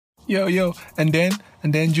yo. And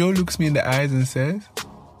then Joe looks me in the eyes and says,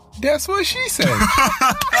 that's what she said.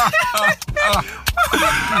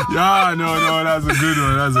 Yeah, no, that's a good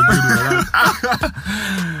one.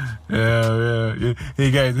 Yeah.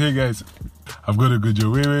 Hey guys. I've got a good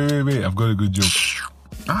joke. Wait. I've got a good joke.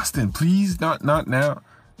 Austin, please, not now.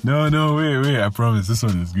 No, wait. I promise. This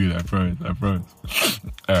one is good. I promise.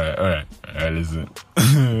 All right, listen.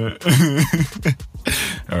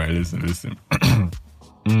 All right, listen.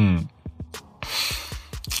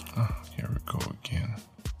 Here we go again.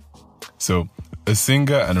 So, a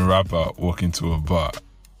singer and a rapper walk into a bar.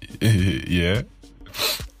 Yeah?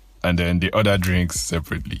 And then they order drinks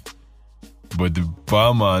separately. But the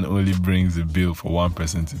barman only brings the bill for one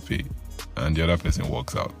person to pay. And the other person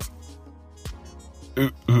walks out.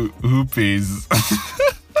 Who pays?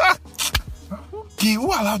 Okay, who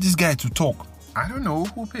allowed this guy to talk? I don't know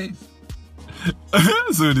who pays.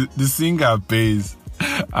 So the singer pays.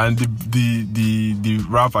 And the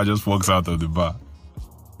rapper just walks out of the bar.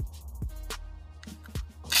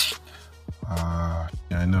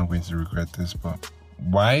 I know I'm going to regret this, but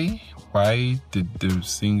why did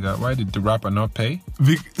the rapper not pay?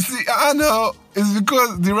 See, I know. It's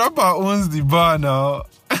because the rapper owns the bar now.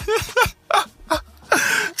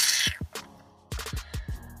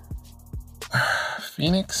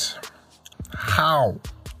 Phoenix? How?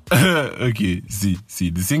 Okay, see,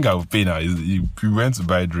 the singer will pay now. He went to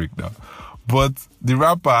buy a drink now. But the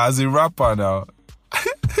rapper, as a rapper now,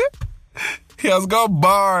 he has got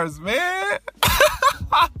bars, man.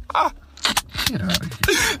 Get out of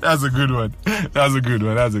here. That's a good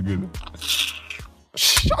one.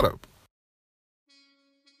 Shut up.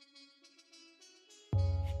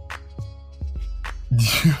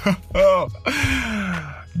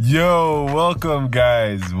 Yo, welcome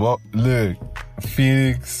guys. Well, look,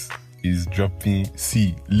 Phoenix is dropping.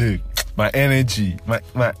 See, look, my energy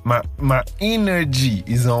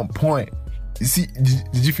is on point. You see,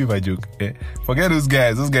 did you feel my joke? Yeah? Forget those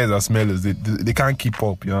guys. Those guys are smellers. They can't keep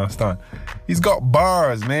up, you understand? He's got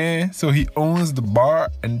bars, man. So he owns the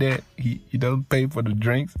bar and then he doesn't pay for the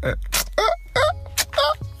drinks.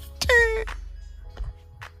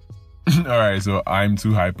 Alright, so I'm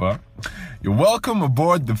too hyper. You're welcome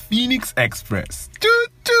aboard the Phoenix Express.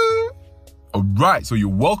 Alright, so you're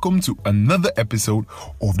welcome to another episode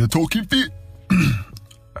of the Talking Feet.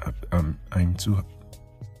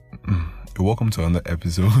 You're welcome to another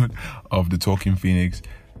episode of the Talking Phoenix.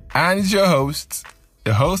 And it's your host,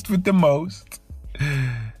 the host with the most.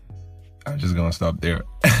 I'm just gonna stop there.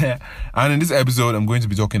 And in this episode, I'm going to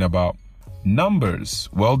be talking about numbers.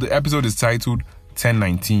 Well, the episode is titled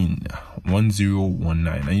 1019. And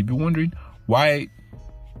you'd be wondering why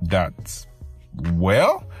that?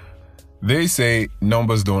 Well, they say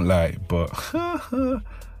numbers don't lie, but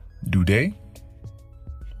do they?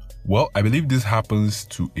 Well, I believe this happens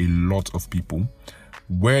to a lot of people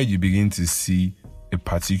where you begin to see a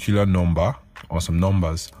particular number or some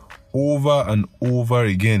numbers over and over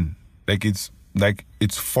again. Like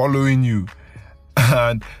it's following you.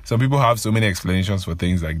 And some people have so many explanations for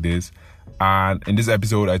things like this. And in this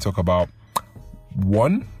episode, I talk about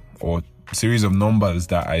one or series of numbers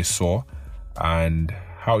that I saw and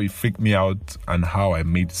how it freaked me out and how I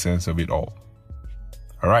made sense of it all.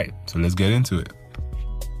 All right, so let's get into it.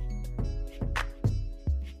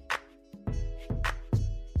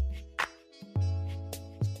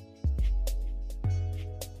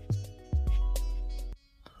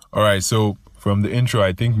 All right, so from the intro,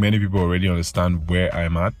 I think many people already understand where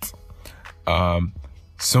I'm at.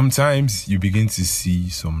 Sometimes you begin to see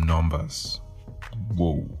some numbers.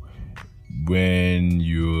 Whoa. When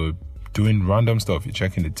you're doing random stuff, you're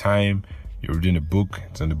checking the time, you're reading a book,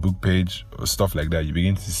 it's on the book page, or stuff like that, you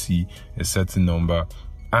begin to see a certain number.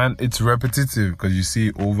 And it's repetitive because you see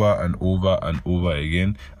it over and over and over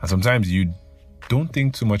again. And sometimes you don't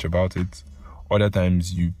think too much about it. Other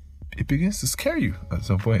times it begins to scare you at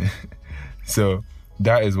some point. So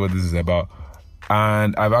that is what this is about.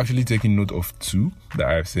 And I've actually taken note of two that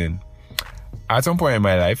I've seen. At some point in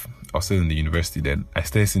my life, I was still in the university then, I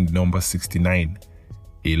started seeing the number 69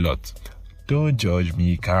 a lot. Don't judge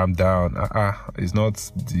me, calm down. It's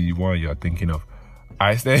not the one you're thinking of.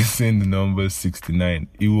 I started seeing the number 69.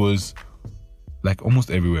 It was like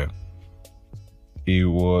almost everywhere. It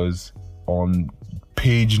was on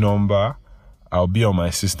page number. I'll be on my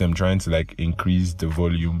system trying to like increase the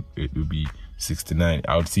volume. It will be 69.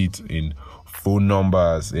 I would see it in phone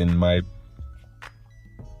numbers, in my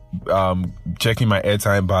checking my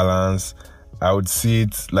airtime balance. I would see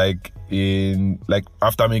it like in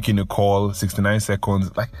after making a call, 69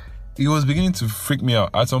 seconds. Like it was beginning to freak me out.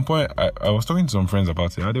 At some point, I was talking to some friends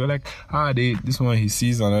about it. And they were like, this one, he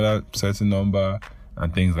sees another certain number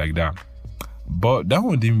and things like that. But that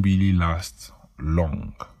one didn't really last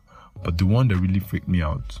long. But the one that really freaked me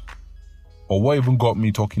out, or what even got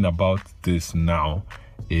me talking about this now,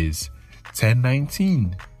 is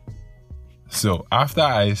 1019. So after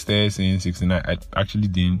I started saying 69,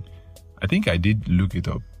 I think I did look it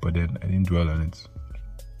up, but then I didn't dwell on it.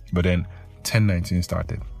 But then 1019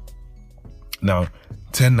 started. Now,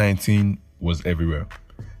 1019 was everywhere.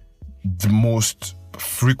 The most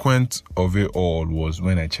frequent of it all was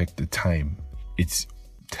when I checked the time. It's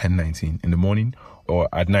 1019 in the morning, or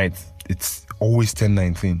at night, it's always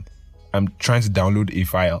 1019. I'm trying to download a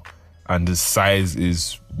file and the size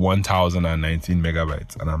is 1019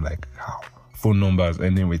 megabytes. And I'm like, how? Phone numbers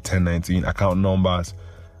ending with 1019, account numbers.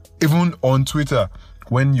 Even on Twitter,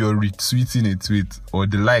 when you're retweeting a tweet, or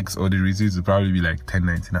the likes or the retweets will probably be like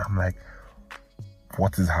 1019. I'm like,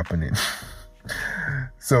 what is happening?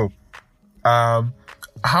 So,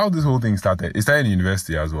 how this whole thing started, it started in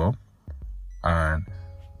university as well. And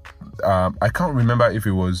I can't remember if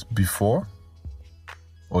it was before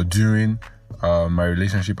or during my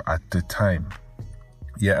relationship at the time.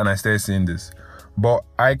 Yeah, and I started saying this. But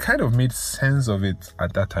I kind of made sense of it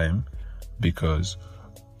at that time, because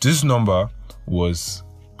this number was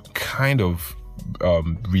kind of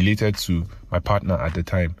related to my partner at the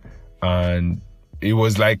time. And it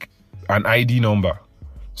was like an ID number.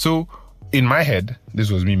 So in my head,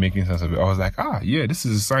 this was me making sense of it. I was like, yeah, this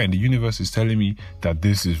is a sign. The universe is telling me that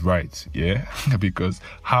this is right. Yeah. Because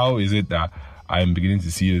how is it that I'm beginning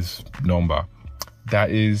to see this number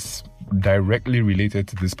that is directly related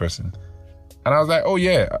to this person? And I was like, oh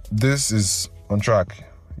yeah, this is on track.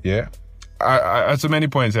 Yeah. I at so many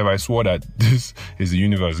points I swore that this is the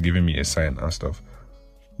universe giving me a sign and stuff.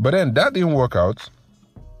 But then that didn't work out.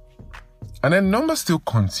 And then numbers still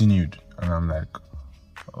continued. And I'm like,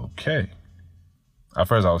 okay. At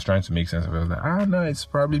first I was trying to make sense of it. I was like, no, it's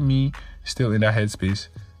probably me still in that headspace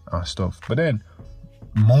and stuff. But then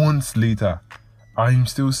months later, I'm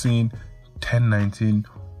still seeing 1019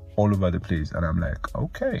 all over the place. And I'm like,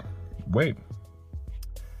 okay, wait.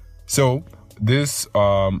 So this,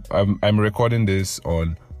 I'm recording this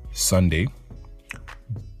on Sunday.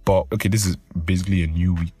 But okay, this is basically a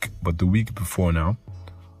new week. But the week before now,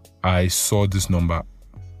 I saw this number,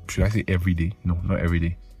 should I say every day? No, not every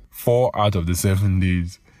day. 4 out of the 7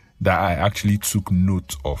 days that I actually took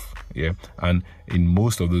note of. Yeah. And in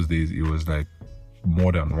most of those days, it was like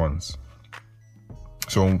more than once.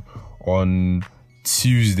 So on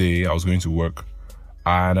Tuesday, I was going to work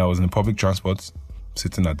and I was in public transport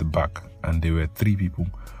sitting at the back, and there were 3 people.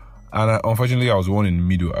 And unfortunately, I was one in the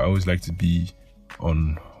middle. I always like to be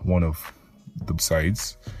on one of the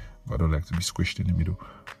sides, but I don't like to be squished in the middle.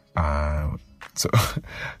 So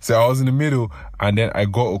I was in the middle, and then I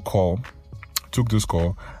got a call, took this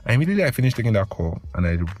call, and immediately I finished taking that call, and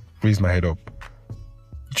I raised my head up.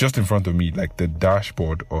 Just in front of me, like the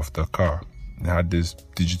dashboard of the car, it had this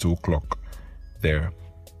digital clock there.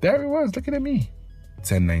 There it was, looking at me,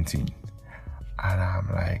 1019. And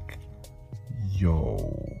I'm like,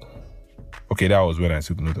 yo. Okay, that was when I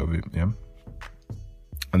took note of it, yeah.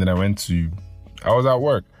 And then I was at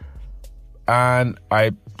work, and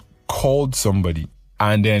I called somebody,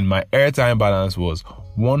 and then my airtime balance was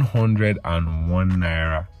 101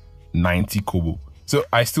 naira 90 kobo. So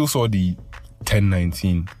I still saw the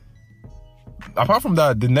 1019. Apart from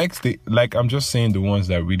that, the next day, like I'm just saying the ones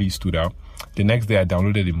that really stood out. The next day I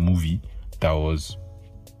downloaded a movie that was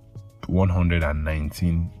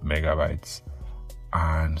 119 megabytes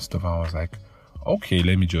and stuff. I was like, okay,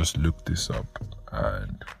 let me just look this up.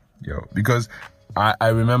 And because I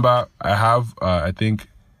remember I have I think,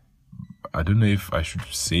 I don't know if I should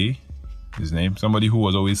say his name, somebody who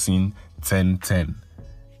was always seeing 1010,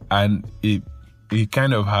 and it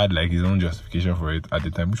kind of had like his own justification for it at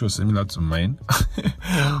the time, which was similar to mine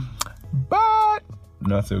but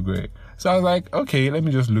not so great. So I was like, okay, let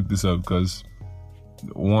me just look this up, because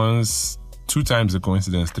once, 2 times a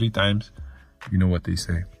coincidence, 3 times, you know what they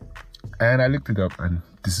say. And I looked it up, and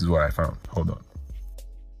this is what I found. Hold on.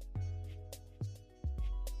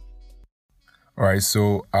 All right,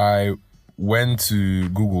 so I went to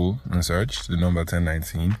Google and searched the number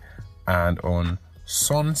 1019, and on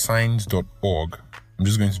sunsigns.org, I'm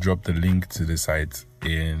just going to drop the link to the site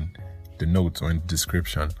in the notes or in the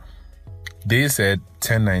description. They said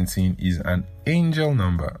 1019 is an angel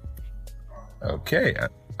number. Okay,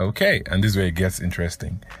 and this is where it gets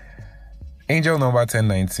interesting. Angel number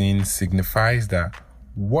 1019 signifies that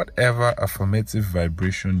whatever affirmative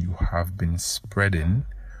vibration you have been spreading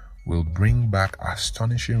will bring back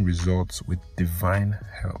astonishing results with divine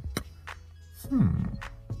help.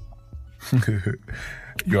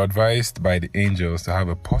 You're advised by the angels to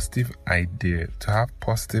have positive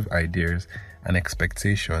ideas and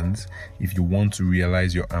expectations if you want to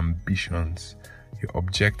realize your ambitions. Your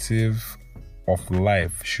objective of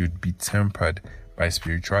life should be tempered by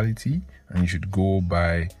spirituality, and you should go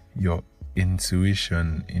by your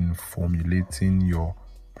intuition in formulating your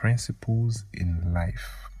principles in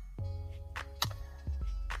life.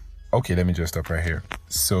 Okay, let me just stop right here.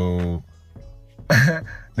 So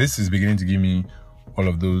this is beginning to give me all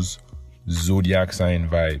of those zodiac sign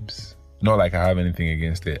vibes. Not like I have anything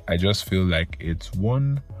against it. I just feel like it's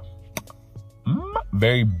one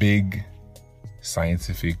very big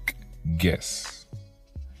scientific guess,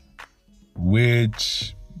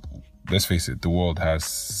 which, let's face it, the world has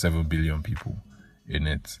 7 billion people in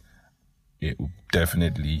it. It will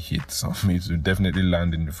definitely hit some. It will definitely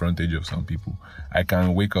land in the frontage of some people. I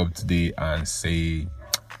can wake up today and say,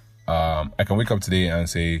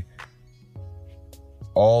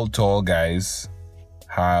 all tall guys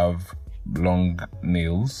have long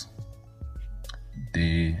nails.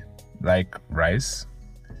 They like rice.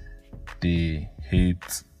 They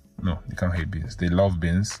can't hate beans. They love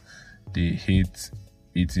beans. They hate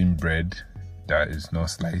eating bread that is not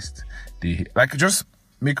sliced. They just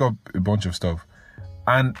make up a bunch of stuff,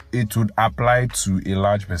 and it would apply to a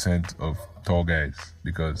large percent of tall guys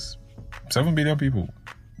because 7 billion people,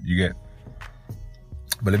 you get.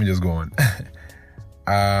 But let me just go on.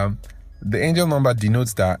 The angel number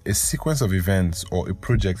denotes that a sequence of events or a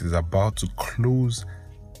project is about to close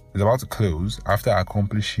after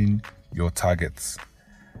accomplishing your targets.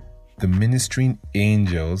 The ministering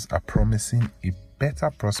angels are promising a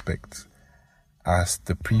better prospect as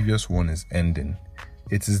the previous one is ending.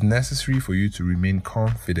 It is necessary for you to remain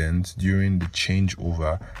confident during the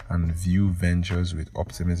changeover and view ventures with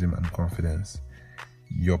optimism and confidence.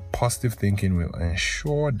 Your positive thinking will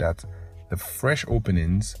ensure that the fresh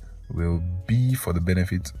openings will be for the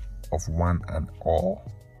benefit of one and all.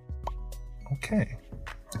 Okay,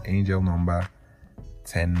 angel number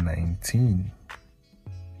 1019.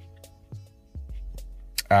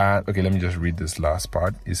 Okay, let me just read this last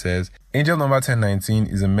part. It says, angel number 1019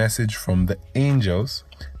 is a message from the angels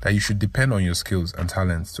that you should depend on your skills and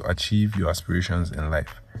talents to achieve your aspirations in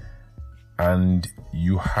life. And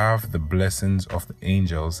you have the blessings of the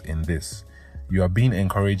angels in this. You are being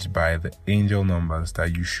encouraged by the angel numbers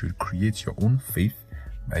that you should create your own faith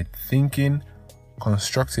by thinking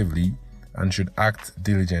constructively and should act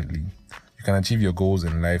diligently. You can achieve your goals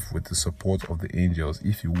in life with the support of the angels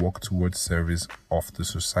if you work towards service of the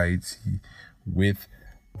society with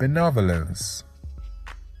benevolence.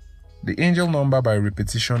 The angel number, by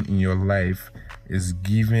repetition in your life, is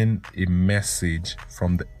giving a message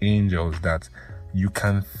from the angels that you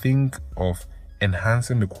can think of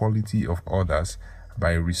enhancing the quality of others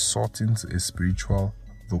by resorting to a spiritual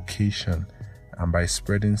vocation and by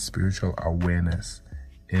spreading spiritual awareness.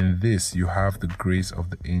 In this, you have the grace of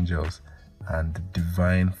the angels and the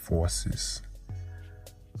divine forces.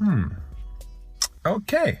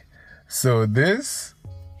 Okay, so this,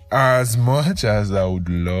 as much as I would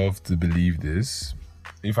love to believe this,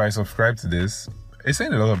 if I subscribe to this, it's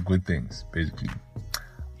saying a lot of good things, basically.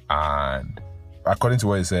 And according to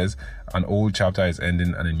what it says, an old chapter is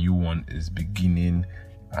ending and a new one is beginning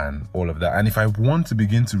and all of that. And if I want to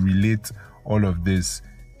begin to relate all of this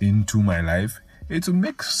into my life, it will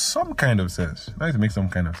make some kind of sense. Not to make some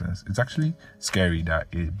kind of sense. It's actually scary that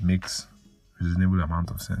it makes a reasonable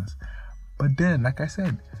amount of sense. But then, like I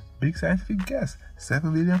said, big scientific guess,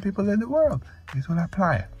 7 billion people in the world. It will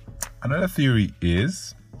apply. Another theory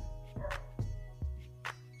is,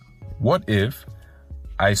 what if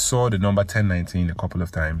I saw the number 1019 a couple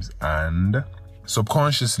of times and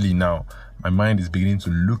subconsciously now my mind is beginning to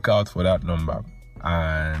look out for that number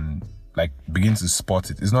and begin to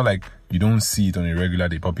spot it. It's not like you don't see it on a regular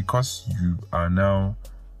day, but because you are now,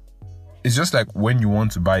 it's just like when you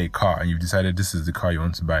want to buy a car and you've decided this is the car you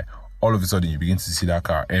want to buy, all of a sudden you begin to see that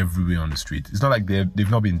car everywhere on the street. It's not like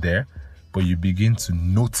they've not been there, but you begin to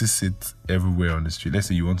notice it everywhere on the street. Let's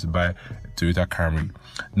say you want to buy a Toyota Camry.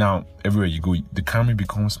 Now, everywhere you go, the Camry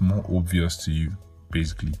becomes more obvious to you,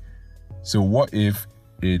 basically. So what if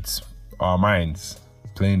it's our minds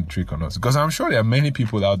playing the trick on us? Because I'm sure there are many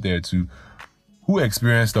people out there too who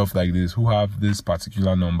experience stuff like this, who have this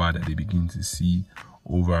particular number that they begin to see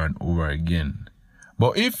over and over again.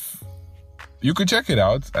 But if you could check it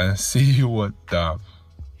out and see what the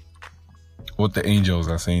angels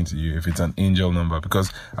are saying to you, if it's an angel number,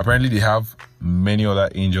 because apparently they have many other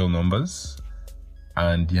angel numbers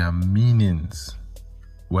and their meanings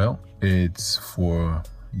Well, it's for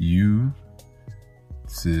you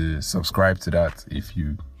to subscribe to that if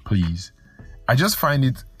you please. I just find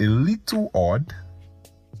it a little odd,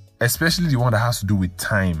 especially the one that has to do with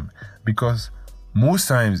time, because most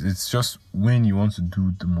times it's just when you want to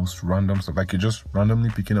do the most random stuff, like you're just randomly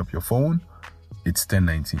picking up your phone, it's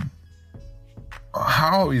 10:19.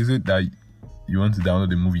 How is it that you want to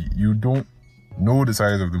download a movie? You don't know the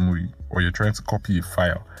size of the movie, or you're trying to copy a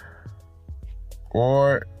file,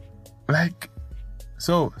 or like,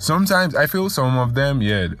 so sometimes I feel some of them,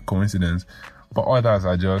 coincidence, but others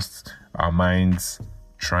are just our minds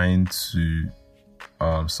trying to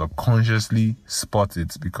subconsciously spot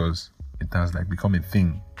it because it has like become a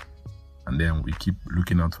thing, and then we keep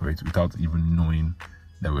looking out for it without even knowing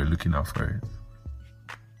that we're looking out for it.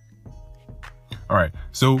 All right,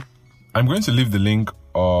 so I'm going to leave the link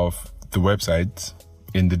of the website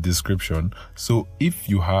in the description. So if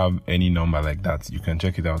you have any number like that, you can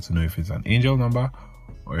check it out to know if it's an angel number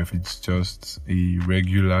or if it's just a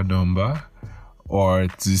regular number, or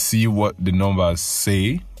to see what the numbers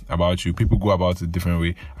say about you. People go about it different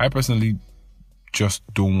way. I personally just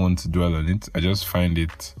don't want to dwell on it. I just find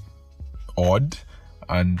it odd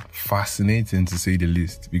and fascinating, to say the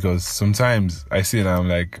least, because sometimes I see it and I'm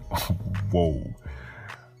like, whoa.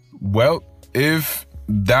 Well, if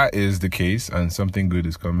that is the case and something good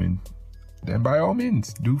is coming, then by all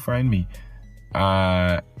means, do find me.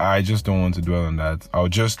 I just don't want to dwell on that. I'll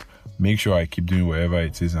just make sure I keep doing whatever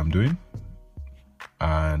it is I'm doing,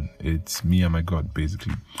 and it's me and my God,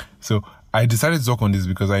 basically. So I decided to talk on this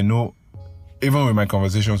because I know, even with my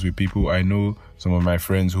conversations with people, I know some of my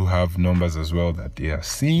friends who have numbers as well that they are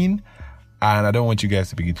seeing, and I don't want you guys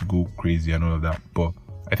to begin to go crazy and all of that, but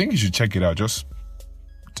I think you should check it out just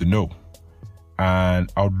to know. And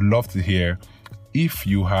I would love to hear if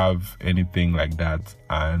you have anything like that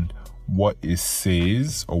and what it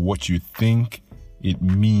says or what you think it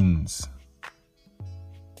means.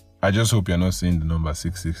 I just hope you're not saying the number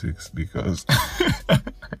 666, because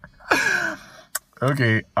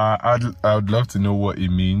okay, I would love to know what it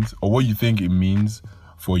means, or what you think it means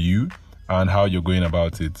for you and how you're going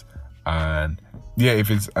about it. And yeah, if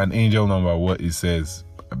it's an angel number, what it says.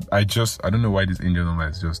 I don't know why this angel number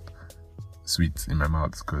is just sweet in my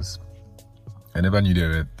mouth, because I never knew there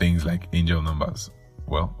were things like angel numbers.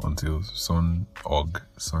 Well, until Sunrise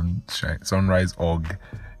Org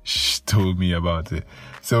told me about it.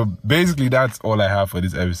 So basically, that's all I have for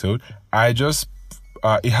this episode.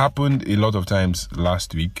 It happened a lot of times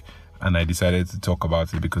last week, and I decided to talk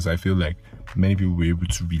about it because I feel like many people were able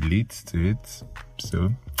to relate to it.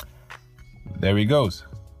 So there it goes.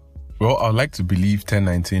 Well, I'd like to believe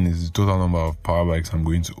 1019 is the total number of power bikes I'm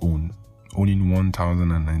going to own. Owning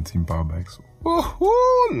 1,019 power bikes.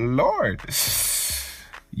 Oh, Lord.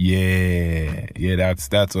 Yeah, that's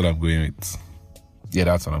what I'm going with. Yeah,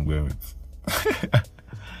 that's what I'm going with.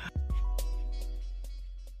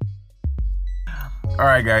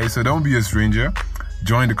 Alright guys, so don't be a stranger.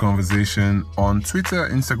 Join the conversation on Twitter,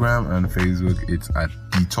 Instagram, and Facebook. It's at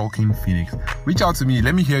The Talking Phoenix. Reach out to me.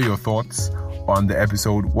 Let me hear your thoughts on the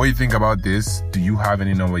episode. What do you think about this? Do you have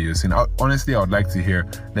any number you're seeing? Honestly, I would like to hear.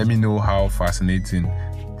 Let me know how fascinating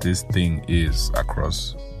this thing is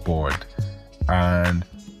across board and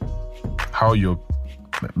how you're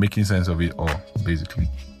making sense of it all, basically.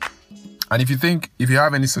 And if you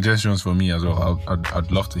have any suggestions for me as well,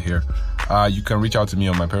 I'd love to hear. You can reach out to me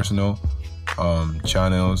on my personal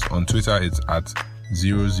channels. On Twitter, it's at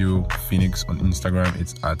 00Phoenix. On Instagram,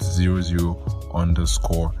 it's at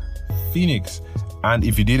 00_Phoenix. And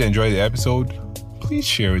if you did enjoy the episode, please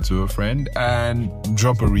share it to a friend and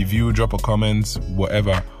drop a review, drop a comment,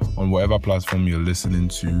 whatever, on whatever platform you're listening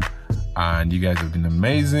to. And you guys have been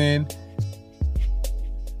amazing.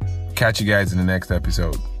 Catch you guys in the next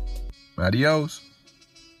episode. Adios.